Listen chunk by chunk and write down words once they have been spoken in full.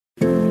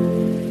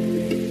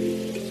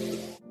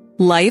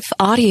Life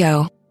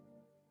Audio.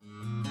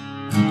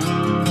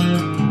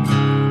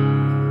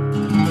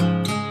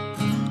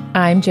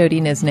 I'm Jody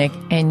Nisnik,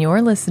 and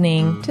you're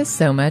listening to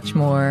So Much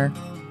More.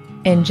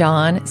 In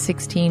John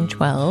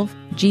 16:12,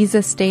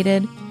 Jesus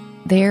stated,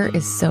 "There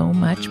is so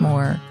much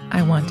more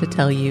I want to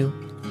tell you."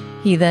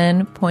 He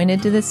then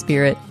pointed to the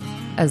Spirit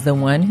as the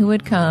one who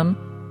would come,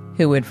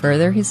 who would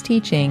further his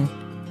teaching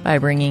by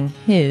bringing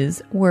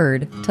his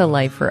word to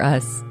life for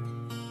us.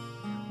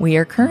 We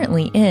are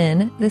currently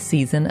in the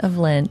season of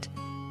Lent,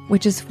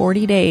 which is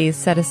 40 days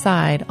set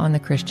aside on the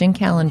Christian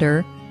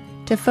calendar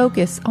to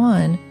focus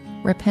on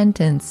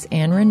repentance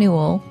and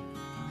renewal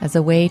as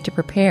a way to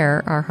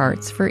prepare our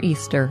hearts for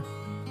Easter.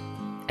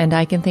 And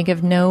I can think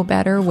of no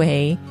better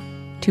way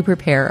to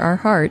prepare our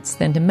hearts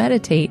than to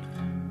meditate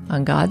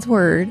on God's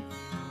Word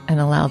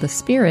and allow the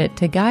Spirit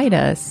to guide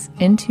us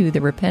into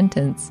the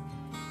repentance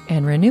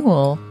and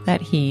renewal that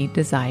He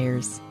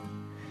desires.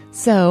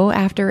 So,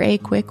 after a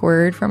quick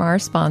word from our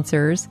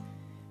sponsors,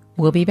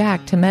 we'll be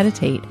back to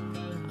meditate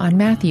on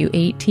Matthew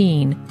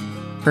 18,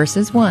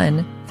 verses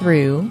 1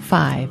 through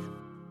 5.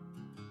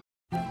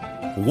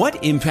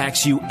 What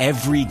impacts you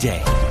every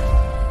day?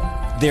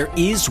 There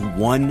is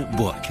one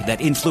book that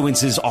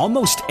influences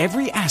almost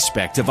every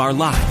aspect of our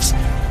lives.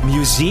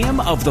 Museum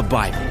of the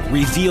Bible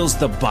reveals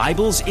the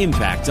Bible's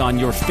impact on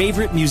your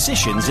favorite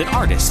musicians and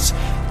artists,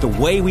 the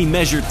way we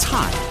measure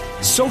time,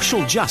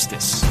 social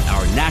justice,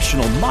 our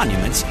national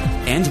monuments,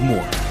 and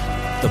more.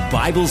 The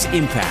Bible's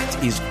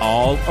impact is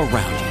all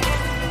around you.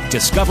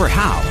 Discover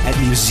how at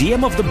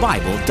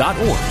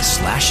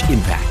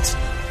museumofthebible.org/impact.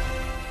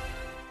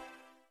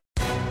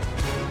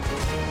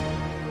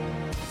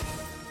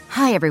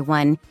 Hi,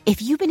 everyone.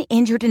 If you've been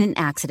injured in an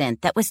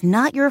accident that was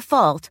not your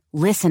fault,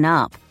 listen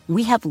up.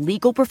 We have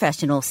legal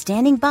professionals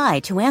standing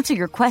by to answer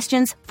your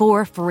questions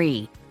for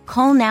free.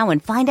 Call now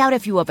and find out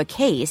if you have a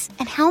case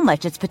and how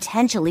much it's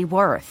potentially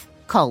worth.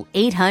 Call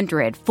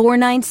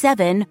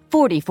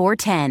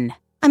 800-497-4410.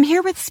 I'm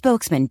here with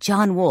spokesman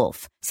John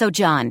Wolf. So,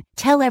 John,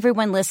 tell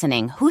everyone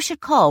listening who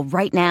should call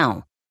right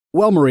now.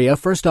 Well, Maria,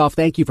 first off,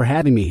 thank you for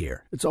having me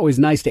here. It's always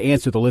nice to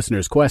answer the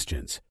listeners'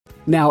 questions.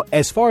 Now,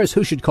 as far as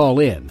who should call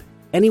in,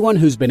 anyone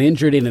who's been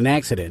injured in an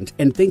accident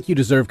and think you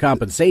deserve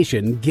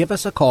compensation, give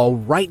us a call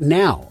right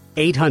now.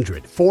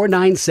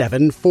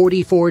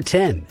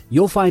 800-497-4410.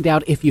 You'll find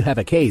out if you have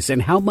a case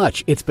and how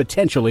much it's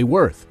potentially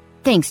worth.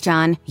 Thanks,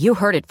 John. You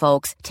heard it,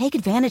 folks. Take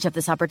advantage of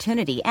this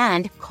opportunity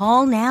and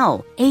call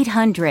now.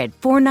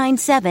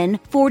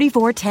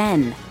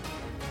 800-497-4410.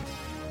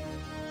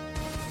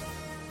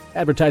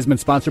 Advertisement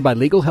sponsored by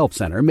Legal Help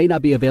Center. May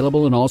not be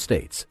available in all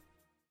states.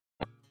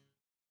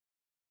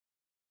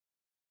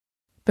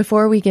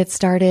 Before we get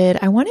started,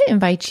 I want to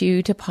invite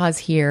you to pause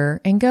here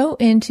and go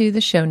into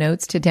the show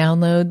notes to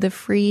download the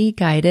free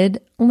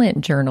guided Lent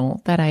journal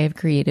that I have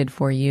created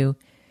for you.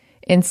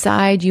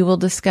 Inside, you will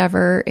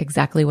discover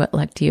exactly what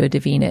Lectio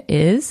Divina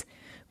is,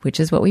 which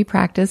is what we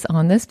practice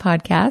on this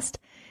podcast.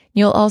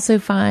 You'll also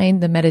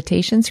find the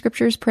meditation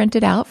scriptures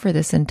printed out for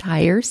this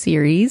entire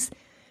series,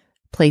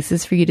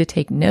 places for you to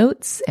take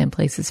notes and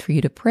places for you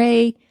to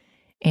pray,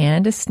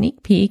 and a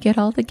sneak peek at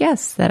all the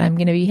guests that I'm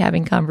going to be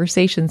having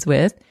conversations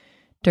with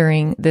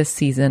during this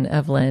season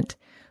of Lent.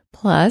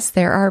 Plus,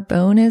 there are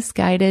bonus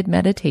guided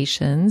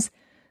meditations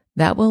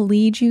that will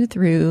lead you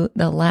through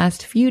the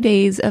last few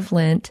days of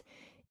Lent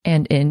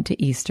and into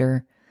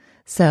Easter.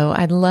 So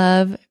I'd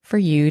love for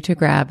you to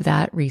grab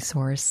that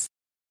resource.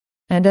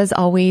 And as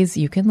always,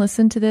 you can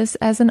listen to this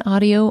as an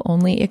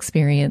audio-only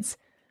experience,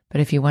 but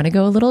if you want to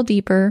go a little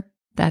deeper,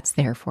 that's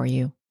there for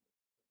you.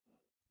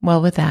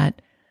 Well, with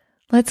that,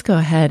 let's go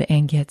ahead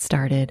and get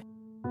started.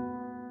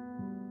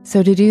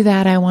 So to do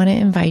that, I want to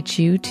invite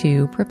you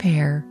to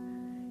prepare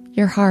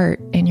your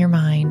heart and your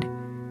mind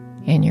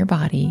and your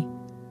body.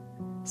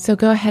 So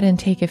go ahead and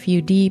take a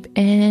few deep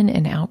in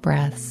and out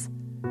breaths.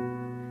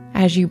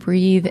 As you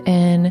breathe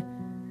in,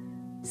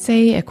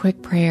 say a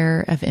quick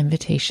prayer of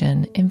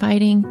invitation,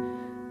 inviting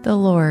the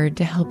Lord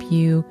to help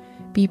you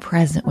be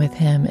present with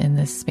Him in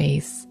this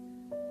space.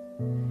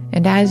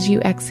 And as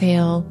you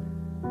exhale,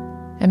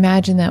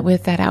 imagine that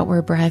with that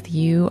outward breath,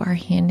 you are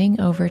handing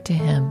over to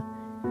Him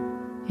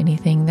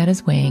anything that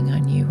is weighing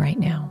on you right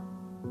now.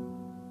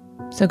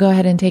 So go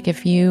ahead and take a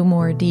few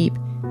more deep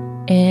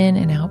in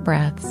and out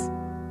breaths.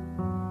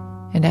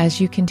 And as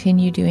you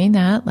continue doing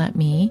that, let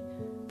me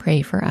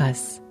pray for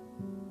us.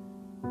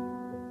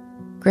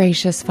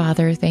 Gracious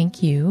Father,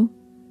 thank you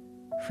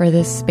for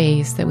this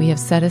space that we have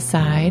set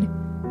aside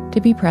to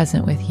be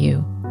present with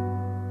you.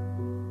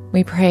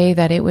 We pray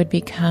that it would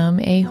become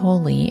a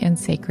holy and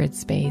sacred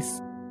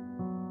space.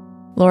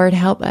 Lord,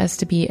 help us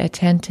to be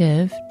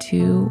attentive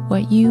to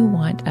what you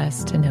want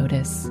us to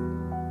notice.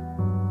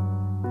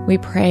 We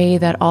pray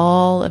that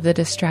all of the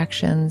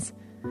distractions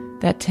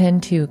that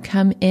tend to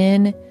come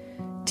in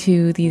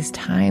to these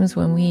times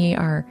when we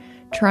are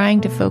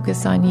trying to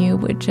focus on you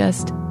would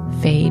just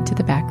fade to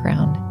the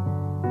background.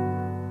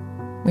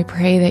 We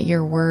pray that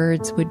your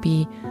words would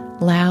be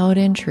loud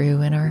and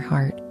true in our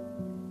heart,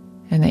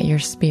 and that your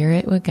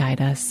Spirit would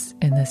guide us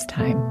in this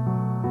time.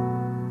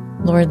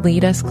 Lord,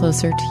 lead us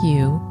closer to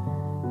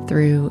you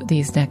through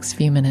these next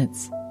few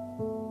minutes.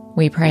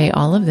 We pray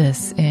all of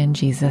this in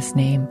Jesus'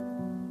 name.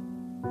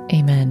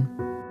 Amen.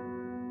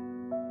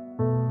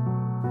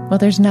 Well,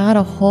 there's not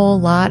a whole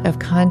lot of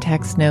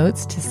context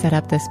notes to set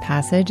up this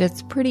passage.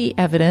 It's pretty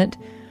evident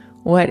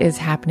what is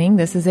happening.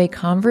 This is a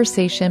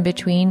conversation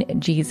between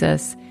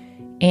Jesus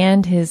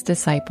and his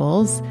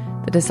disciples.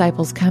 The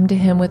disciples come to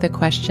him with a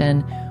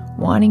question,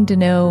 wanting to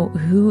know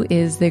who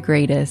is the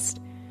greatest.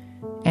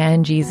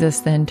 And Jesus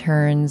then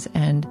turns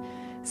and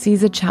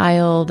sees a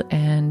child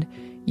and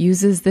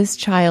uses this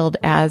child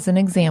as an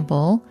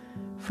example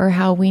for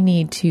how we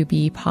need to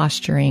be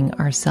posturing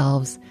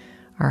ourselves,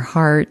 our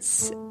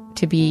hearts,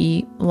 to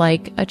be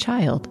like a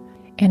child.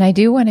 And I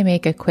do want to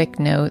make a quick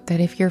note that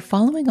if you're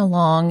following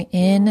along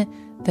in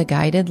the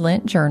Guided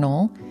Lent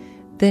Journal,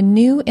 the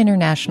New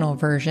International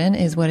Version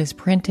is what is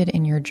printed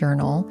in your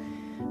journal,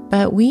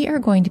 but we are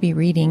going to be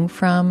reading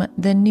from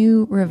the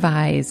New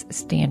Revised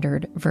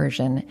Standard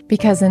Version,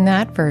 because in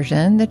that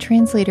version, the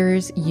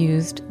translators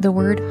used the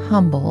word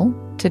humble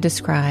to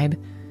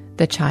describe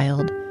the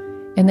child,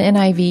 and the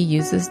NIV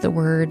uses the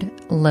word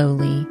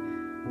lowly.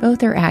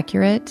 Both are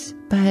accurate,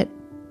 but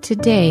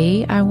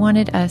today I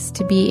wanted us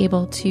to be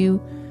able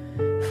to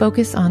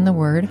focus on the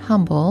word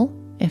humble,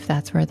 if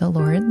that's where the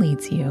Lord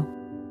leads you.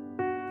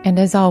 And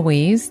as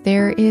always,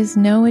 there is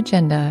no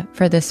agenda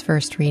for this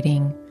first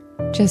reading.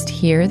 Just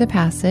hear the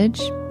passage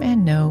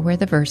and know where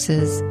the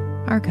verses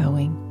are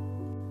going.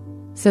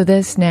 So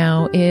this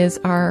now is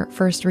our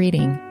first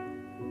reading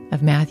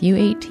of Matthew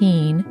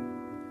 18,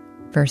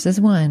 verses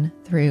 1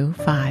 through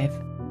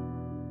 5.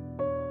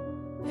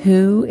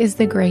 Who is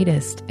the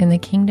greatest in the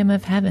kingdom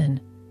of heaven?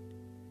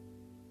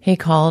 He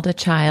called a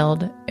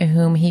child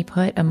whom he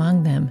put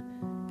among them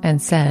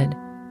and said,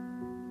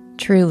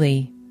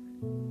 "Truly,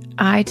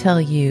 I tell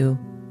you,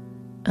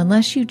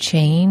 unless you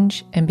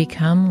change and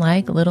become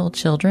like little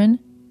children,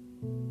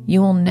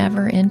 you will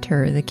never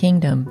enter the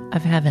kingdom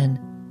of heaven.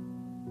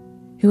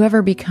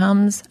 Whoever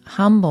becomes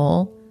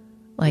humble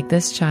like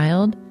this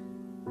child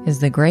is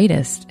the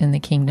greatest in the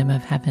kingdom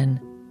of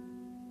heaven.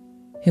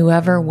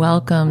 Whoever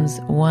welcomes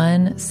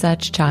one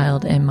such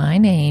child in my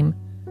name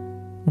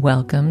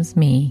welcomes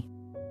me."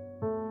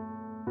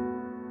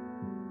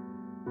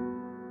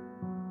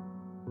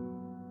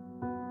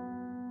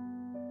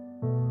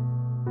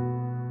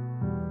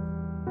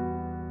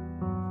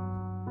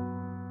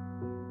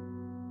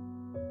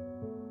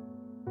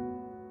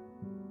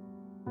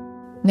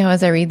 Now,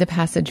 as I read the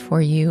passage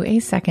for you a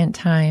second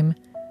time,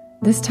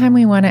 this time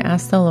we want to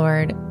ask the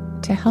Lord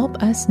to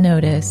help us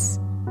notice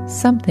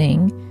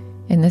something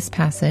in this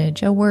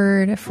passage, a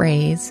word, a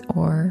phrase,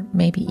 or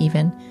maybe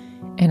even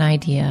an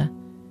idea.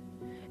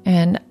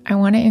 And I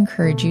want to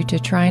encourage you to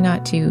try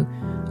not to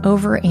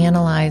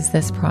overanalyze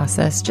this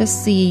process.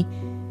 Just see,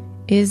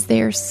 is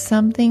there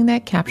something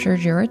that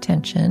captures your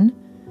attention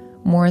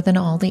more than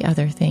all the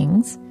other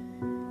things?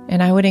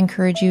 And I would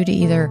encourage you to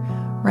either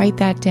write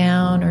that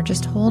down or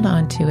just hold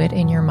on to it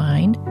in your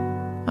mind.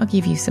 I'll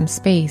give you some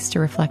space to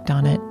reflect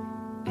on it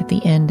at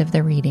the end of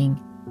the reading.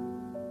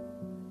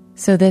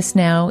 So this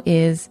now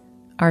is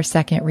our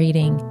second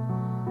reading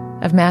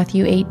of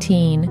Matthew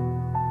 18,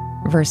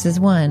 verses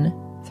 1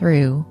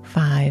 through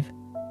 5.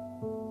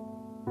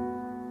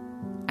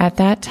 At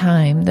that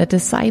time, the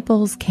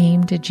disciples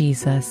came to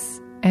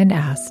Jesus and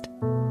asked,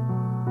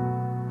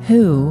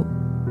 "Who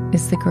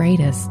is the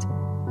greatest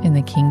in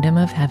the kingdom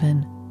of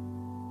heaven?"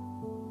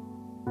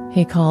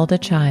 He called a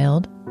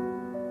child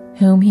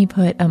whom he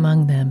put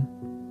among them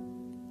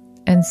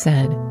and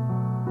said,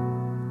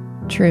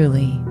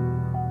 "Truly,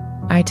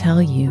 I tell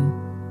you,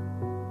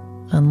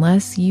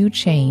 unless you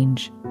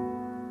change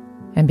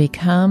and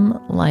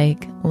become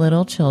like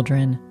little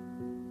children,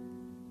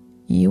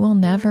 you will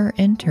never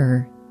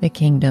enter the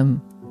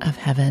kingdom of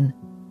heaven.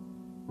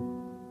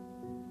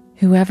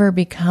 Whoever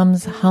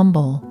becomes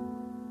humble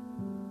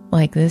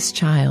like this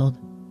child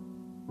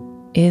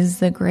is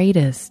the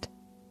greatest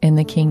in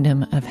the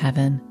kingdom of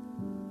heaven.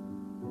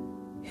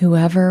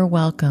 Whoever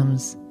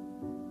welcomes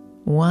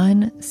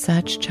one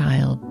such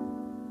child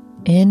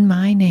in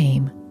my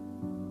name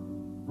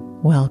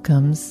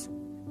welcomes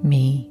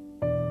me."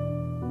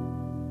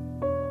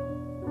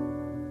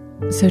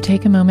 So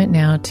take a moment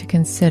now to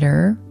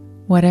consider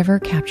whatever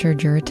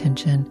captured your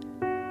attention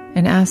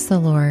and ask the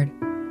Lord,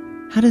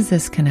 how does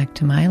this connect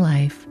to my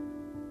life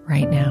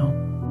right now?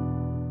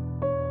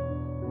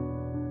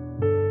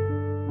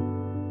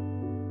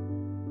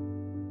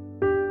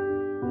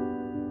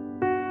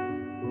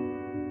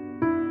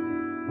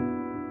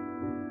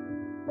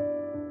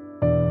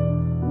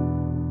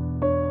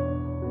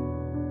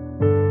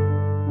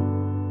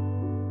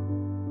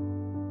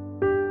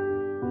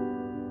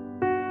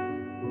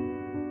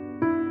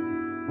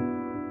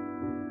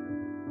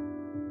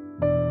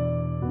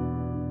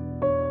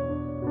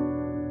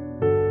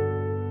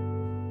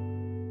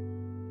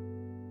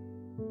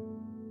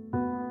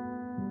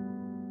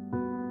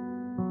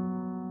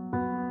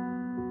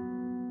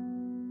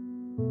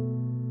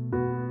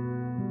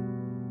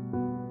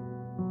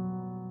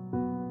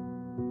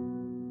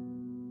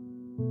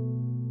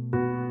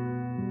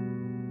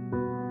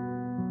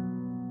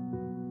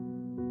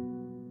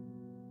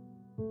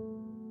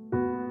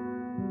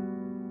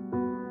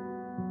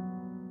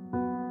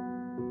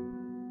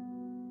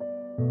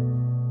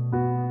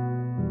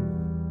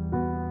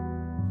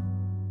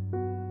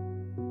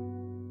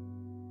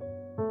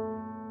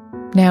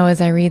 Now,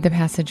 as I read the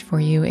passage for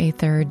you a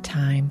third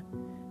time,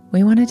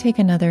 we want to take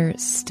another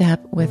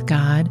step with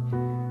God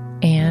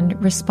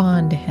and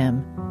respond to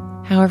Him,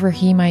 however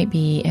He might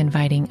be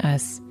inviting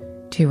us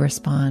to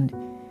respond.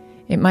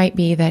 It might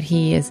be that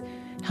He is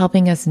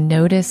helping us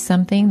notice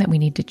something that we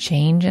need to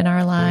change in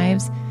our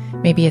lives.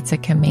 Maybe it's a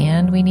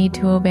command we need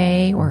to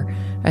obey, or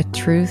a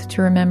truth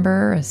to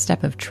remember, a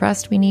step of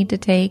trust we need to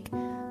take,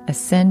 a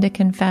sin to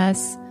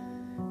confess.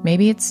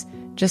 Maybe it's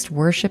just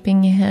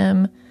worshiping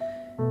Him.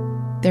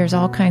 There's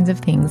all kinds of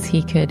things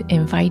He could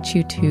invite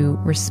you to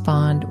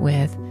respond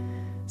with.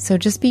 So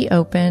just be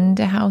open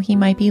to how He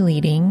might be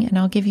leading, and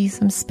I'll give you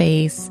some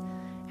space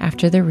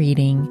after the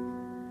reading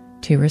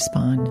to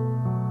respond.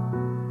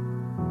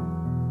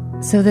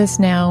 So this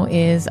now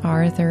is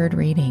our third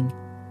reading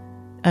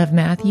of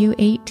Matthew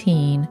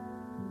 18,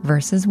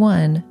 verses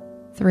 1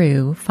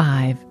 through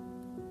 5.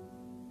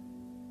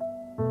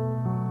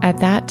 At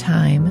that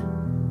time,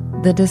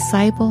 the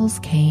disciples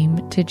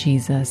came to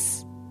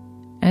Jesus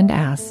and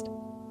asked,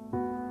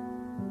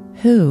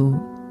 "Who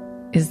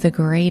is the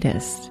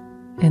greatest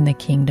in the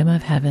kingdom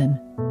of heaven?"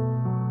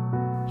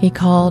 He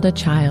called a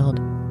child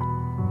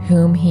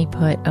whom He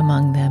put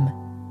among them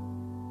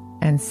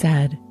and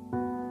said,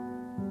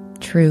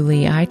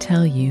 "Truly I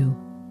tell you,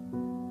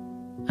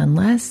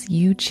 unless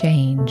you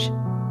change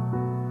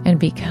and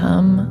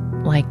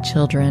become like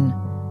children,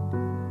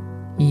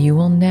 you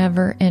will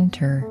never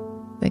enter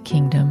the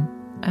kingdom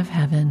of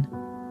heaven.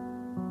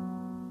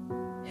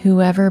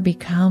 Whoever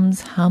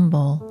becomes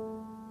humble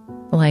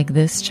like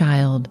this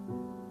child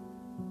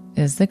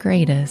is the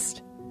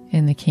greatest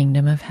in the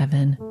kingdom of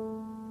heaven.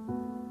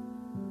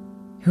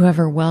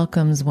 Whoever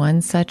welcomes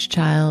one such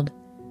child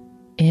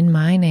in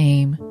my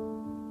name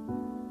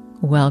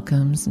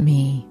welcomes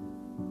me."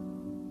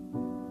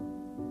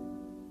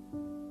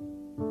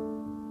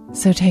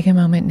 So take a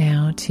moment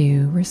now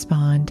to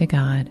respond to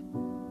God,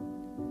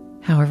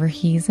 however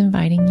He's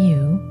inviting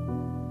you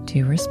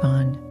to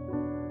respond.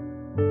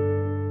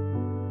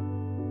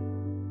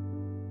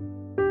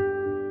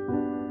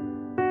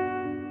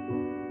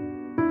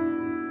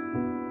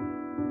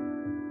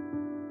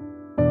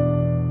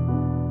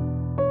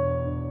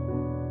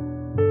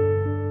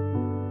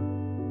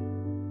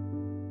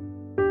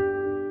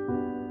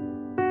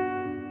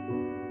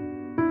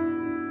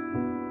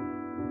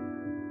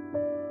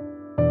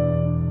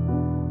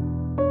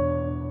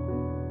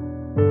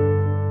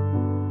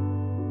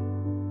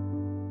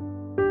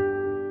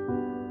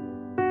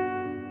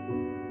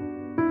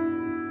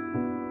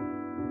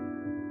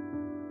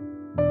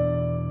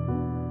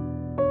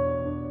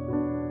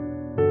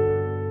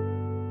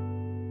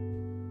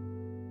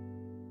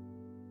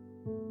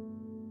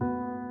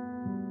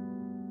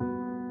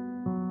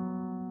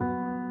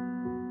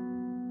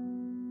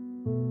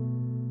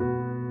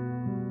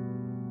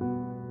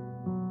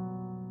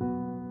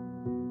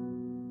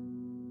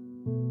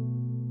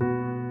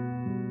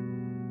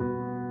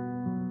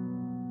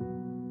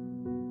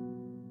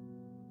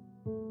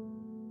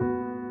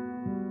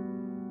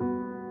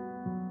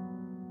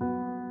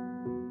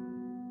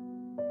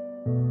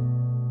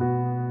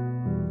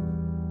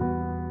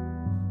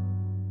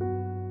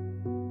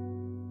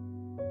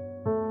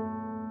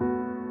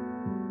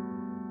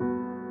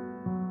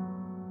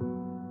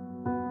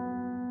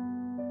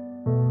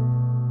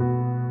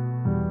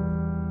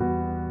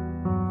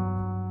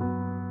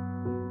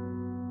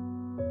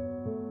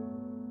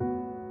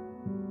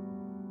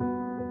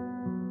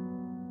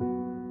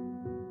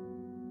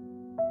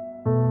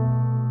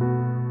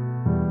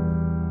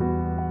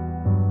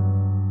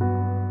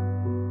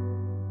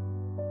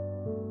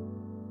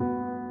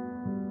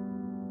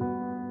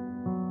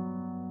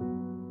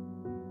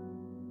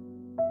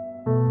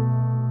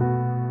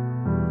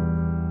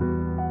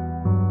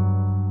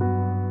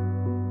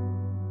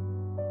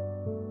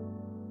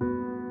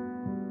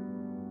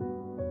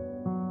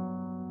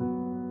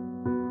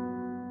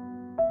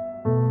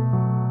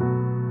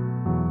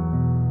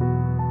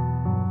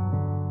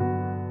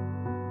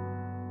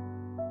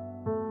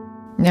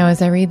 Now,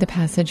 as I read the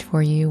passage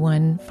for you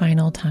one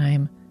final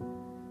time,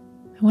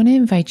 I want to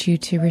invite you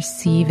to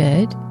receive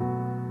it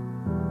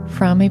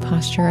from a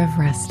posture of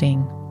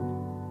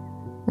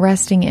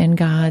resting in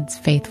God's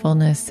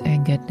faithfulness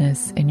and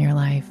goodness in your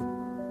life,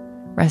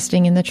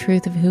 resting in the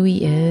truth of who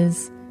He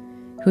is,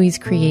 who He's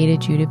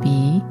created you to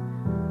be,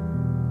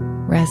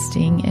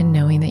 resting in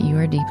knowing that you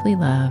are deeply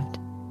loved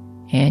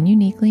and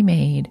uniquely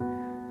made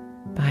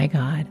by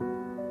God.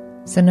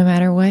 So no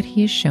matter what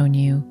He has shown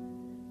you,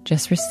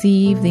 just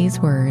receive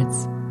these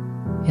words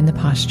in the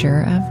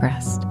posture of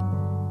rest.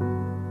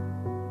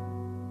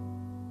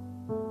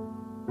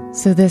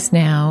 So this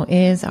now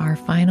is our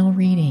final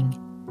reading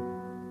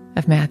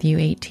of Matthew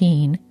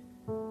 18,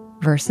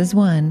 verses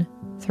 1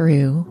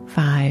 through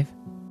 5.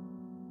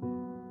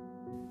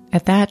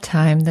 At that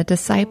time, the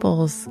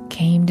disciples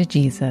came to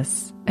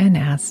Jesus and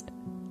asked,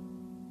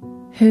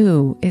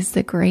 "Who is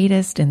the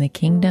greatest in the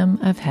kingdom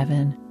of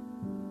heaven?"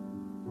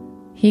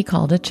 He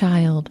called a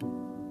child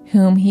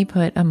whom He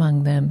put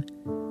among them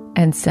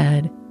and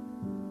said,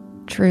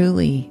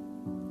 "Truly,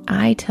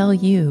 I tell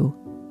you,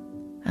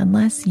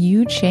 unless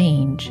you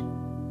change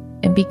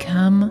and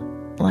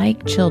become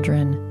like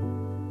children,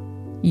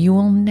 you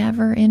will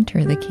never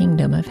enter the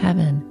kingdom of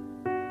heaven.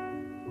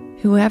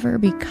 Whoever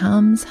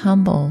becomes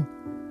humble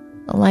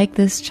like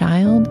this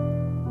child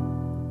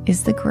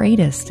is the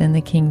greatest in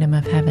the kingdom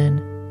of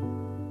heaven.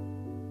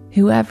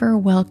 Whoever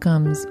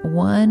welcomes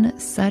one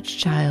such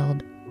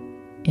child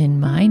in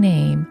my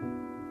name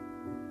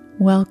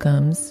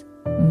welcomes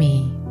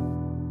me.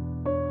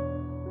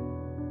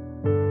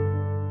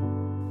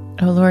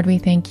 Oh Lord, we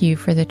thank you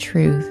for the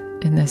truth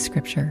in this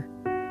scripture.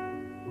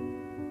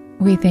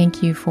 We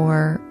thank you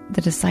for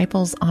the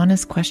disciples'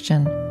 honest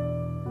question,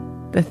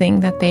 the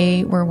thing that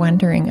they were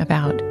wondering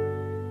about,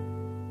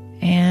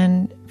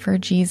 and for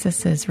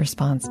Jesus'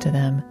 response to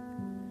them,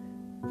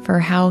 for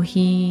how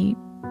he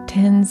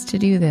tends to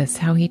do this,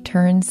 how he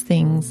turns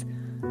things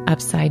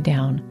upside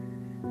down.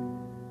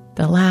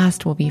 The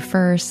last will be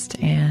first,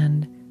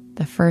 and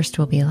the first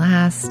will be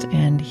last,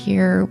 and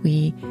here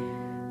we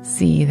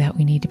see that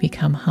we need to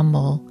become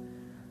humble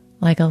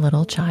like a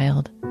little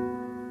child.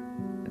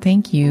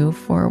 Thank you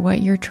for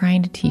what you're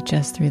trying to teach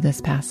us through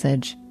this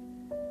passage,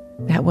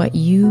 that what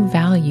you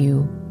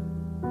value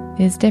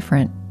is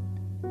different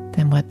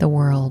than what the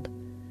world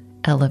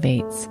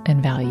elevates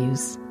and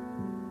values.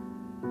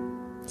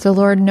 So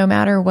Lord, no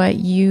matter what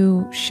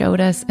you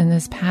showed us in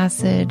this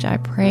passage, I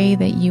pray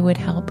that you would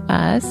help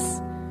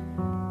us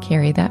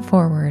carry that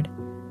forward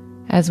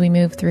as we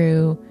move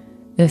through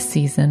this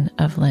season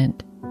of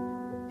Lent.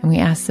 And we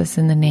ask this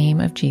in the name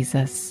of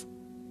Jesus.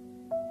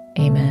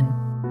 Amen.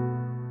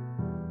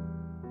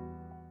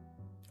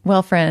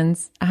 Well,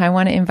 friends, I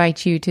want to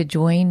invite you to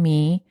join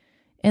me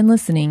in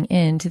listening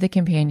in to the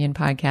Companion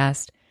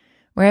Podcast,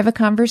 where I have a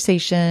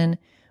conversation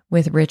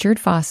with Richard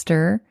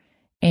Foster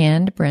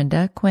and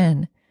Brenda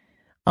Quinn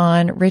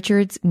on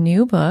Richard's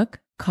new book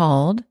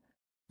called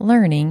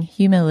Learning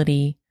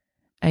Humility,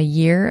 A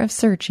Year of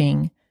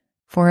Searching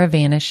for a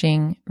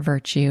Vanishing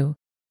Virtue.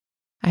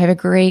 I have a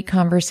great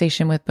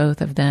conversation with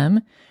both of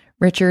them.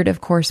 Richard, of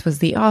course, was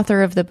the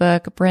author of the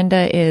book.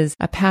 Brenda is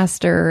a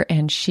pastor,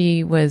 and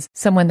she was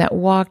someone that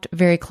walked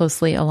very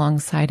closely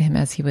alongside him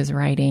as he was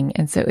writing.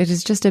 And so it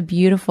is just a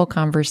beautiful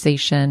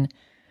conversation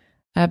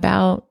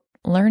about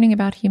learning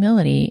about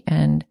humility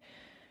and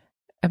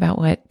about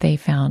what they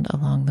found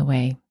along the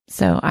way.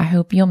 So I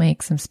hope you'll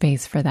make some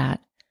space for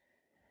that.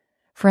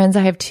 Friends,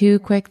 I have two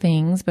quick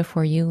things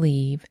before you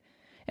leave.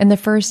 And the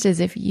first is,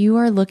 if you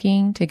are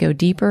looking to go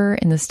deeper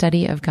in the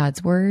study of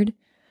God's Word,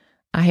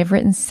 I have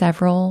written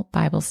several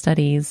Bible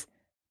studies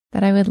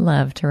that I would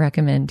love to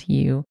recommend to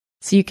you.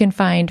 So you can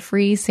find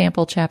free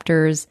sample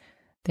chapters.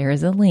 There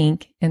is a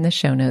link in the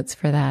show notes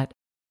for that.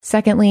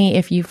 Secondly,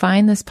 if you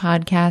find this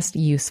podcast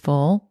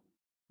useful,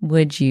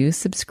 would you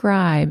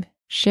subscribe,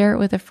 share it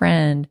with a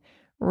friend,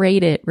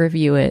 rate it,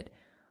 review it?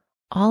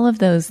 All of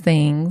those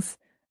things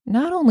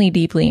not only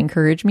deeply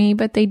encourage me,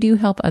 but they do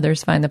help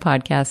others find the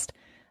podcast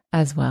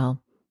as well.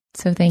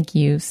 So thank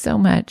you so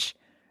much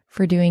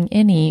for doing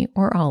any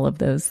or all of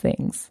those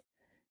things.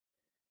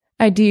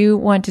 I do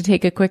want to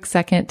take a quick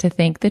second to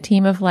thank the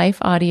team of Life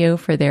Audio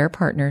for their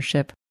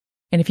partnership.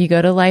 And if you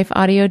go to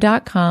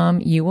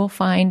lifeaudio.com, you will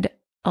find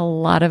a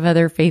lot of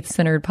other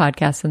faith-centered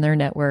podcasts in their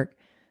network.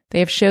 They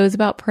have shows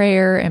about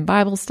prayer and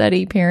Bible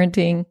study,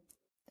 parenting,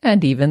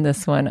 and even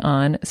this one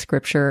on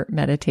scripture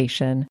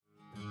meditation.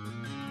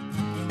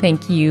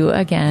 Thank you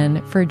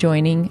again for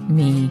joining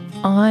me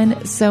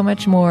on So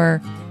Much More,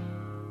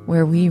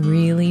 where we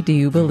really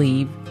do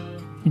believe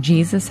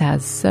Jesus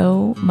has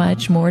so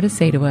much more to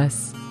say to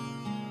us,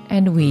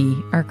 and we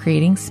are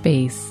creating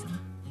space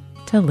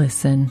to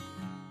listen.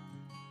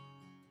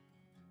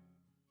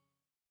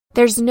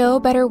 There's no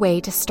better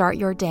way to start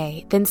your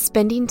day than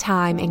spending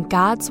time in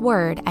God's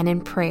Word and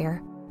in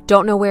prayer.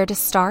 Don't know where to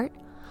start?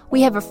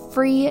 We have a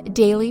free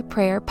daily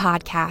prayer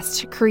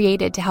podcast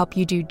created to help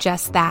you do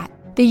just that.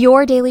 The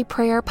Your Daily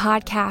Prayer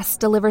podcast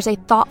delivers a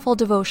thoughtful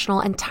devotional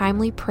and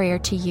timely prayer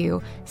to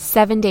you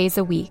 7 days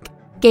a week.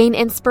 Gain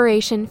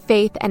inspiration,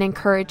 faith, and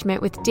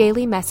encouragement with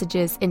daily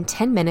messages in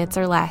 10 minutes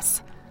or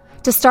less.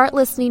 To start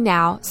listening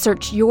now,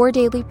 search Your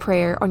Daily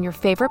Prayer on your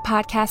favorite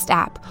podcast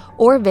app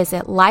or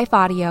visit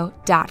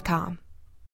lifeaudio.com.